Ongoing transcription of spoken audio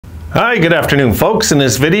Hi, good afternoon, folks. In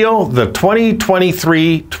this video, the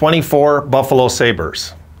 2023-24 Buffalo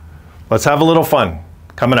Sabres. Let's have a little fun.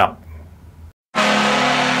 Coming up.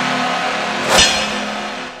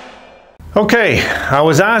 Okay, I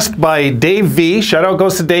was asked by Dave V, shout out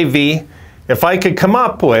goes to Dave V, if I could come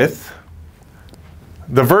up with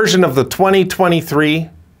the version of the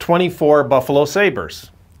 2023-24 Buffalo Sabres.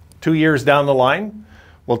 2 years down the line,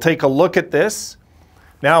 we'll take a look at this.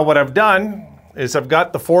 Now, what I've done is I've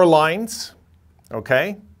got the 4 lines,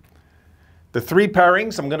 okay? The 3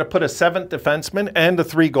 pairings, I'm going to put a 7th defenseman and the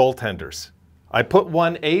 3 goaltenders. I put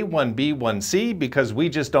 1A, 1B, 1C because we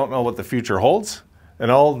just don't know what the future holds.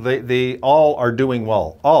 And they all are doing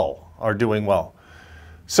well. All are doing well.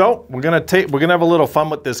 So we're gonna have a little fun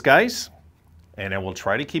with this, guys, and I will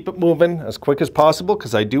try to keep it moving as quick as possible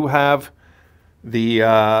because I do have the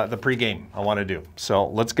pregame I want to do. So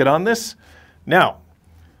let's get on this. Now,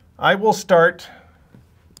 I'll start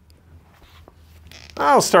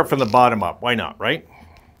from the bottom up. Why not, right?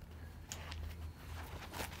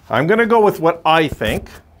 I'm going to go with what I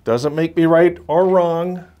think. Doesn't make me right or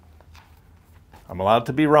wrong. I'm allowed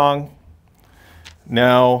to be wrong.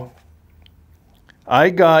 Now,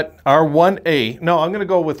 I got our 1A. No, I'm going to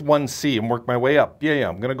go with 1C and work my way up. Yeah,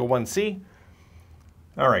 I'm going to go 1C.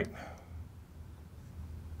 All right.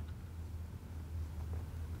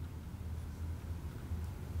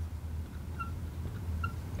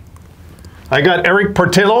 I got Eric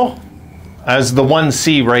Portillo as the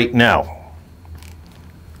 1C right now.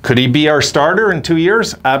 Could he be our starter in 2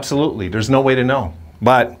 years? Absolutely. There's no way to know.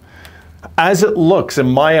 But as it looks in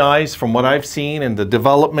my eyes from what I've seen and the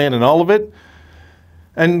development and all of it,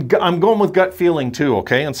 and I'm going with gut feeling too,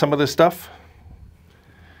 okay, on some of this stuff.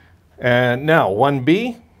 And now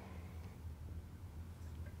 1B.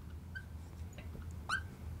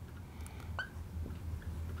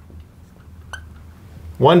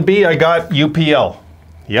 I got UPL.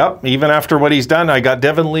 Yep, even after what he's done, I got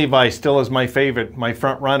Devin Levi still as my favorite, my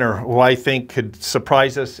front runner, who I think could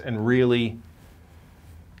surprise us and really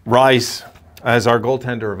rise as our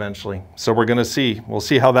goaltender eventually. So we're going to see. We'll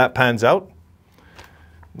see how that pans out.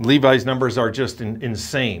 Levi's numbers are just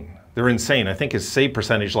insane. They're insane. I think his save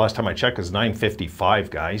percentage last time I checked is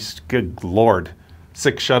 .955, guys. Good Lord.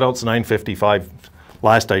 6 shutouts, .955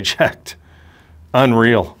 last I checked.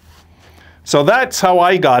 Unreal. So that's how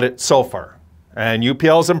I got it so far. And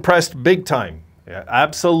UPL's impressed big time. Yeah,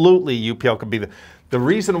 absolutely, UPL could be the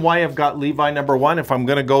reason why I've got Levi number 1, if I'm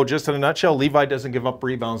going to go just in a nutshell, Levi doesn't give up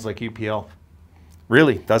rebounds like UPL.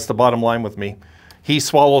 Really, that's the bottom line with me. He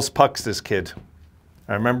swallows pucks, this kid.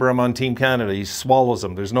 I remember him on Team Canada. He swallows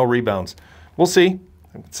them. There's no rebounds. We'll see.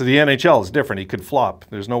 So the NHL is different. He could flop.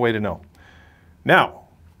 There's no way to know. Now,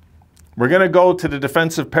 we're going to go to the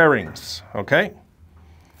defensive pairings, okay?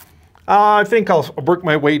 I think I'll work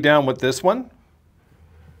my way down with this one.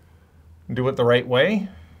 Do it the right way.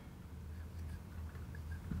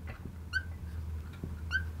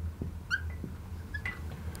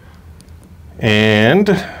 And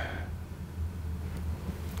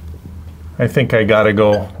I think I got to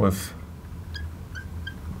go with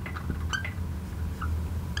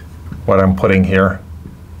what I'm putting here.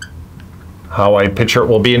 How I picture it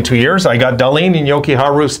will be in 2 years. I got Dahlin and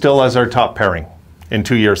Jokiharju still as our top pairing in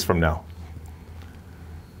 2 years from now.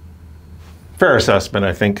 Fair assessment,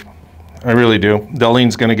 I think. I really do.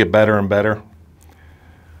 Dahlin's going to get better and better.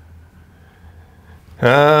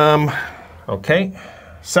 Okay.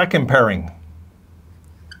 Second pairing.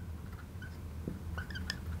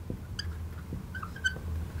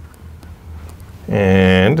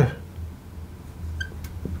 And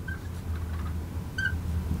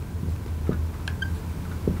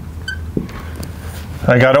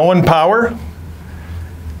I got Owen Power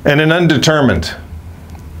and an undetermined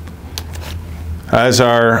as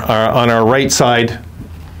on our right side.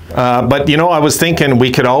 But you know, I was thinking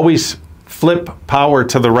we could always flip Power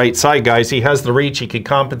to the right side, guys. He has the reach, he could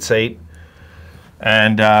compensate.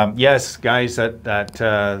 And yes, guys that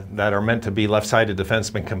are meant to be left-sided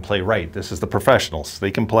defensemen can play right. This is the professionals,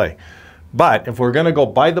 they can play. But if we're gonna go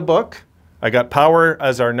by the book, I got Power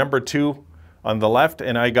as our number 2 on the left,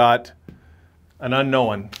 and I got an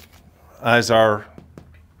unknown as our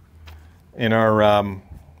in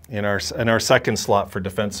our second slot for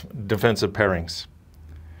defensive pairings.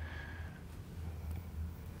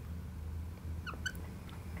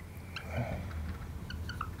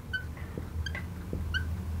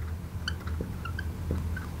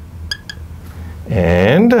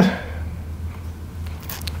 And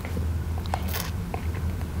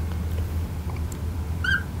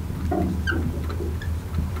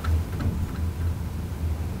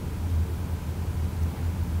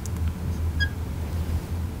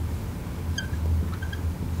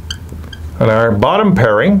On our bottom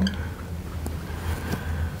pairing,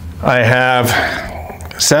 I have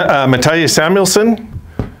Mattias Samuelsson,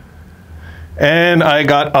 and I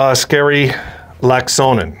got Oskari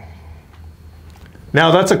Laaksonen. Now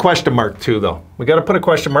that's a question mark too, though. We got to put a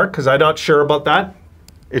question mark because I'm not sure about that.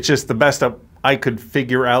 It's just the best I could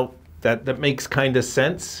figure out that makes kind of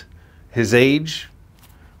sense. His age,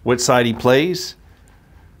 what side he plays.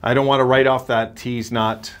 I don't want to write off that he's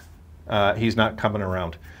not coming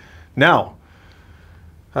around. Now,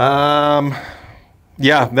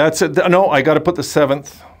 yeah, that's it. No, I got to put the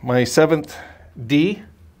 7th. My 7th D.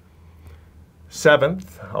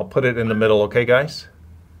 7th. I'll put it in the middle, okay, guys?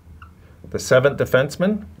 The 7th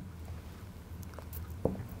defenseman.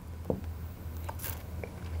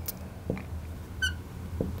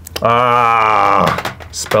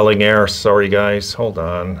 Spelling error. Sorry, guys. Hold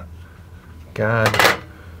on. God.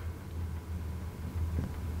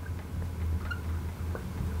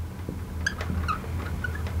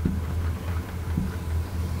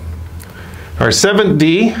 Our 7th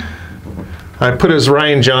D, I put as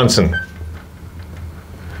Ryan Johnson.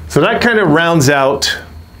 So that kind of rounds out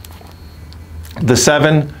the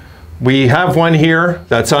 7. We have one here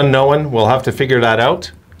that's unknown. We'll have to figure that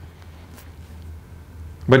out.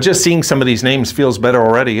 But just seeing some of these names feels better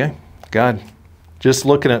already, eh? God, just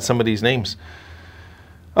looking at some of these names.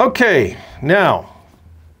 Okay, now,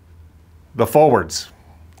 the forwards.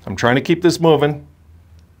 I'm trying to keep this moving.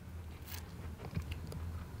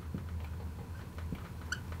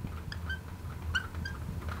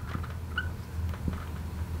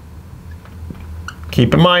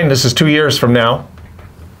 Keep in mind, this is 2 years from now.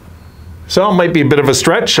 So it might be a bit of a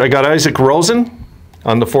stretch. I got Isaac Rosen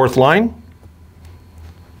on the 4th line.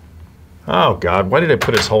 Oh, God, why did I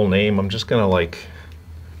put his whole name? I'm just going to, like,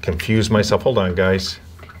 confuse myself. Hold on, guys.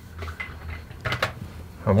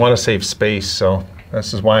 I want to save space, so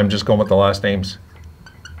this is why I'm just going with the last names.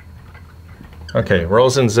 Okay,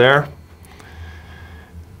 Rosen's there.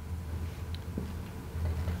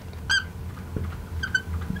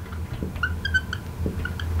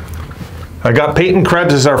 I got Peyton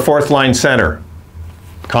Krebs as our 4th line center.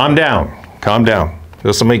 Calm down, calm down.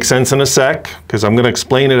 This will make sense in a sec, because I'm going to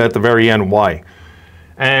explain it at the very end why.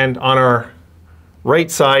 And on our right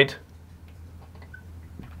side,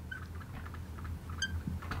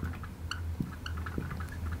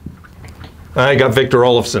 I got Victor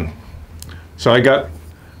Olofsson. So I got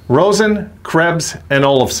Rosen, Krebs, and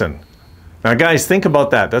Olofsson. Now guys, think about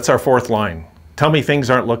that. That's our 4th line. Tell me things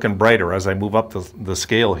aren't looking brighter as I move up the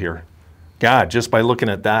scale here. God, just by looking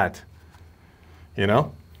at that, you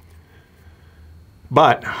know?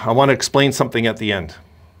 But I want to explain something at the end.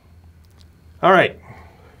 All right.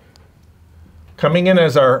 Coming in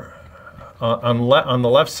as our, on the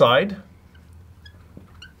left side,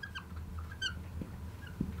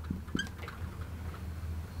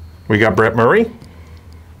 we got Brett Murray.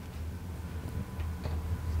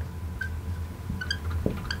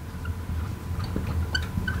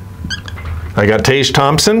 I got Tage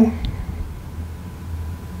Thompson.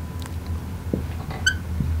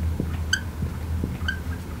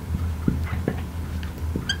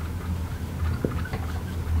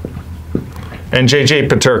 And JJ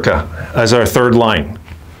Peterka as our 3rd line.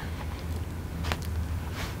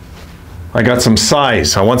 I got some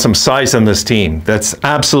size. I want some size on this team. That's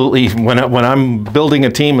absolutely, when I'm building a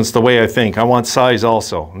team, it's the way I think. I want size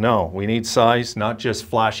also. No, we need size, not just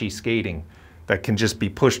flashy skating that can just be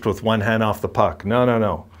pushed with one hand off the puck. No, no,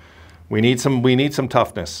 no. We need some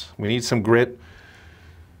toughness. We need some grit.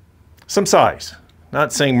 Some size.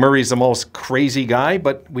 Not saying Murray's the most crazy guy,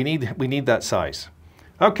 but we need that size.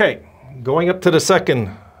 Okay. Going up to the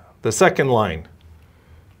second line.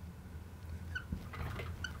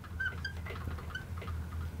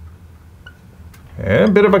 And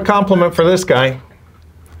a bit of a compliment for this guy.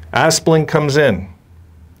 Asplund comes in.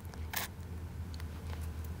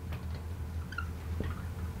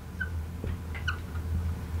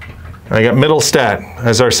 I got Middlestat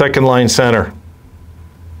as our 2nd line center.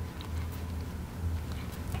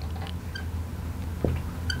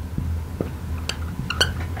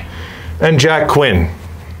 And Jack Quinn.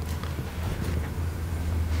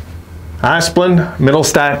 Asplund,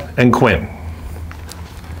 Middlestat, and Quinn.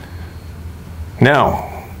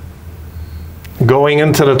 Now, going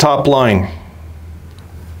into the top line.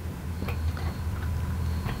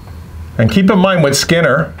 And keep in mind with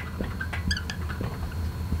Skinner,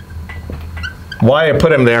 why I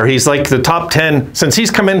put him there, he's like the top 10, since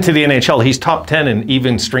he's come into the NHL, he's top 10 in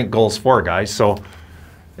even strength goals for, guys. So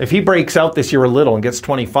if he breaks out this year a little and gets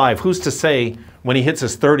 25, who's to say when he hits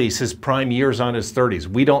his 30s, his prime years on his 30s?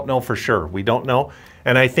 We don't know for sure. We don't know.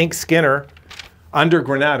 And I think Skinner under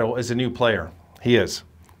Granato as a new player. He is.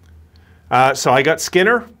 So I got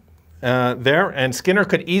Skinner there, and Skinner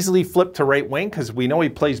could easily flip to right wing because we know he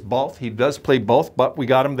plays both. He does play both, but we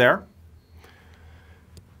got him there.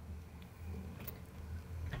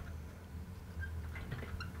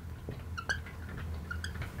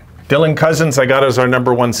 Dylan Cousins I got as our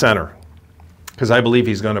 #1 center because I believe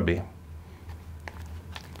he's going to be.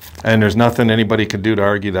 And there's nothing anybody could do to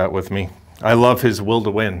argue that with me. I love his will to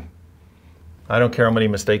win. I don't care how many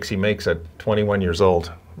mistakes he makes at 21 years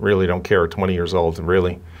old. Really don't care at 20 years old,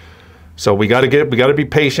 really. So we got to be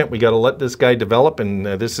patient. We got to let this guy develop, and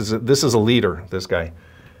this is a leader, this guy.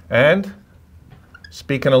 And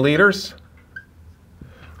speaking of leaders,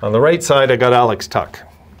 on the right side I got Alex Tuck.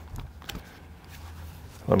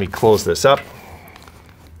 Let me close this up.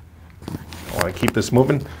 I want to keep this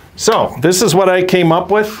moving. So this is what I came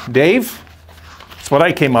up with, Dave. It's what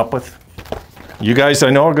I came up with. You guys, I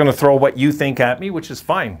know, are going to throw what you think at me, which is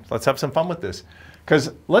fine. Let's have some fun with this.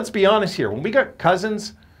 Because let's be honest here. When we got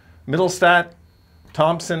Cousins, Middlestat,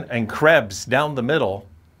 Thompson, and Krebs down the middle,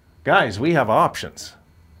 guys, we have options.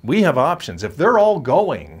 We have options. If they're all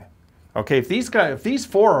going, okay, if these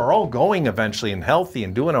four are all going eventually and healthy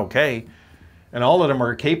and doing okay, and all of them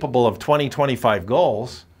are capable of 20, 25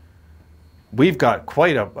 goals, we've got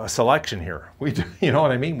quite a selection here. We do, you know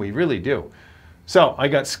what I mean? We really do. So I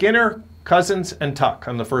got Skinner, Cousins, and Tuck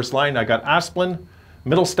on the first line. I got Asplund,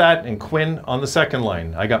 Middlestat, and Quinn on the second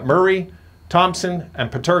line. I got Murray, Thompson, and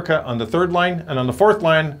Peterka on the third line. And on the fourth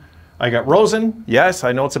line, I got Rosen. Yes,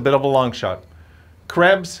 I know it's a bit of a long shot.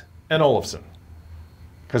 Krebs and Olofsson.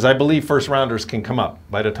 Because I believe first rounders can come up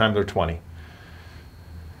by the time they're 20.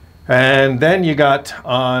 And then you got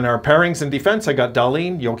on our pairings in defense, I got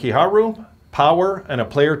Dahlin, Jokiharju, Power, and a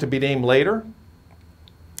player to be named later,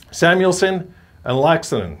 Samuelsson, and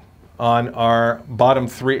Laxonen on our bottom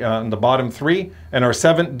three. And our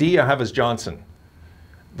 7th D I have as Johnson.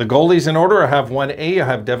 The goalies in order, I have 1A, I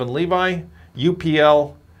have Devin Levi,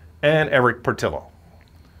 UPL, and Eric Portillo.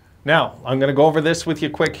 Now, I'm going to go over this with you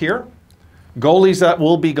quick here. Goalies that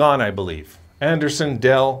will be gone, I believe. Anderson,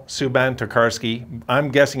 Dell, Subban, Tokarski, I'm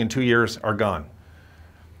guessing in 2 years, are gone.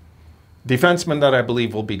 Defensemen that I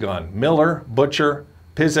believe will be gone. Miller, Butcher,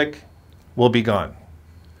 Pizik will be gone.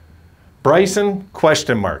 Bryson,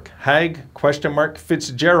 question mark. Hag, question mark.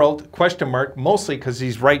 Fitzgerald, question mark, mostly because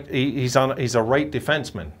he's right. He's a right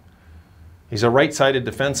defenseman. He's a right-sided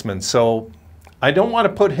defenseman. So I don't want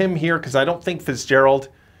to put him here because I don't think Fitzgerald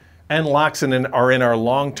and Laxonen are in our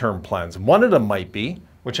long-term plans. One of them might be,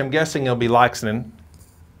 which I'm guessing it'll be Laxonen.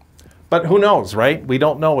 But who knows, right? We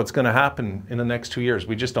don't know what's going to happen in the next 2 years.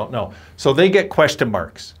 We just don't know. So they get question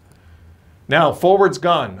marks. Now, forward's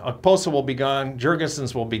gone. Okposo will be gone.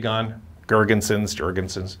 Jurgensen's will be gone.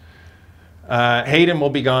 Jurgensen's. Hayden will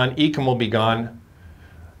be gone. Eakin will be gone.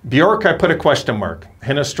 Bjork, I put a question mark.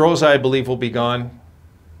 Hinostroza, I believe, will be gone.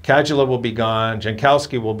 Kadula will be gone.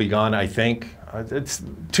 Jankowski will be gone, I think. It's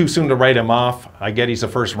too soon to write him off. I get he's a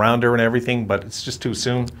first rounder and everything, but it's just too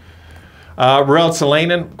soon. Rael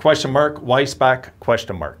Salanen, question mark. Weissbach,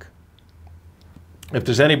 question mark. If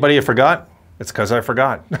there's anybody I forgot, it's because I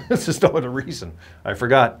forgot. It's just no other reason. I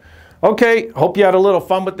forgot. Okay, hope you had a little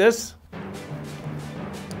fun with this.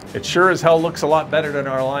 It sure as hell looks a lot better than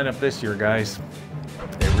our lineup this year, guys.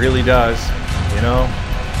 It really does, you know.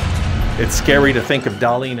 It's scary to think of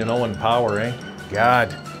Dahlin and Owen Power, eh?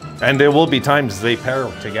 God. And there will be times they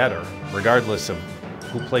pair together, regardless of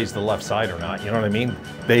who plays the left side or not, you know what I mean?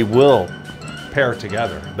 They will pair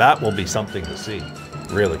together. That will be something to see,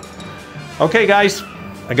 really. Okay, guys,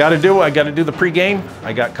 I gotta do the pregame.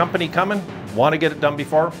 I got company coming. Want to get it done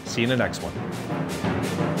before. See you in the next one.